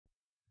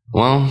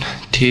1,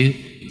 2,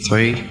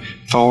 3,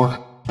 4.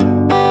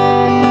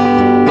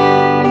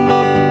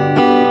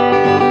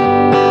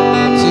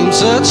 Seems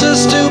such a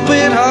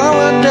stupid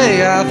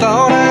holiday. I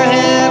thought I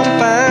had to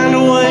find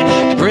a way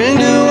to bring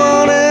to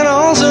one and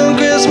all some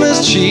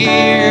Christmas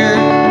cheer.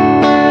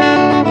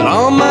 But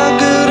all my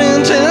good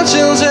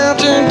intentions have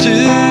turned to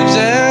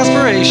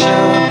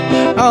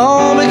exasperation,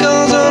 all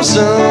because of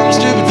some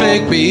stupid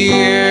fake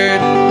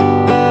beard.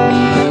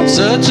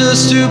 Such a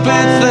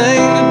stupid thing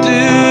to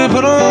do.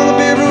 Put on the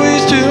beard, but we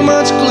use too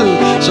much glue.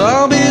 So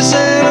I'll be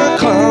Santa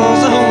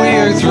Claus the whole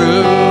year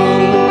through.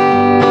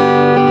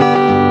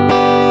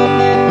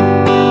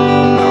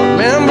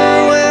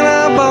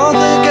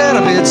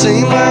 It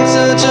seemed like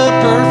such a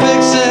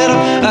perfect setup.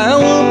 I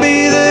will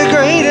be the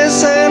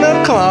greatest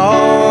Santa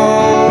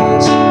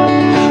Claus.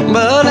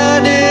 But I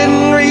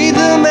didn't read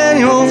the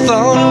manual,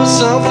 thought it was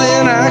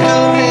something I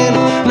could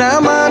handle.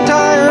 Now my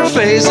entire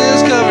face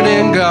is covered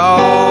in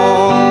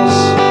gauze.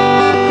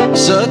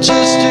 Such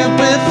a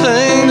stupid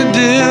thing to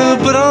do.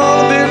 Put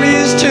on the beard,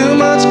 use too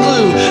much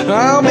glue.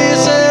 I'll be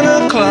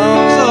Santa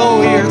Claus the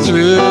whole year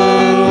through.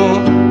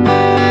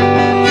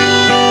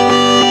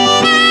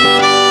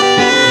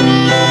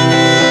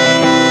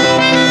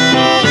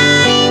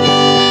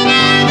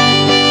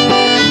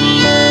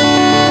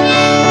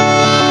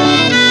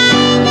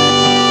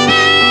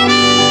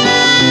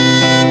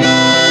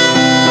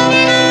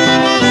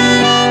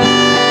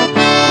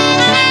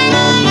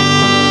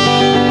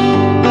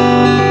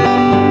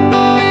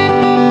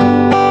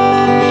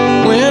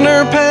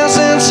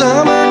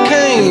 Summer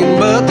came,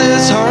 but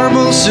this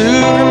horrible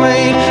suit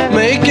remained,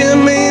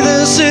 making me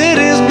the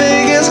city's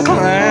biggest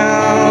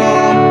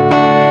clown.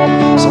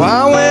 So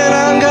I went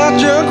out and got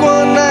drunk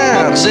one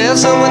night, said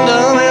something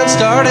dumb and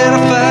started a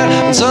fight,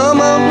 and some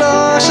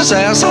obnoxious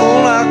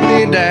asshole knocked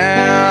me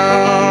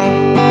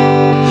down.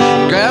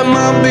 Grabbed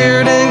my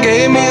beard and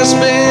gave me a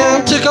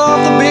spin, took off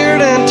the beard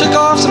and took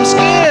off some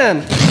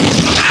skin.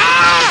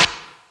 Ah!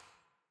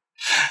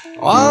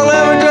 I'll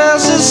never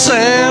dress as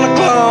Santa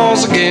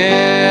Claus again.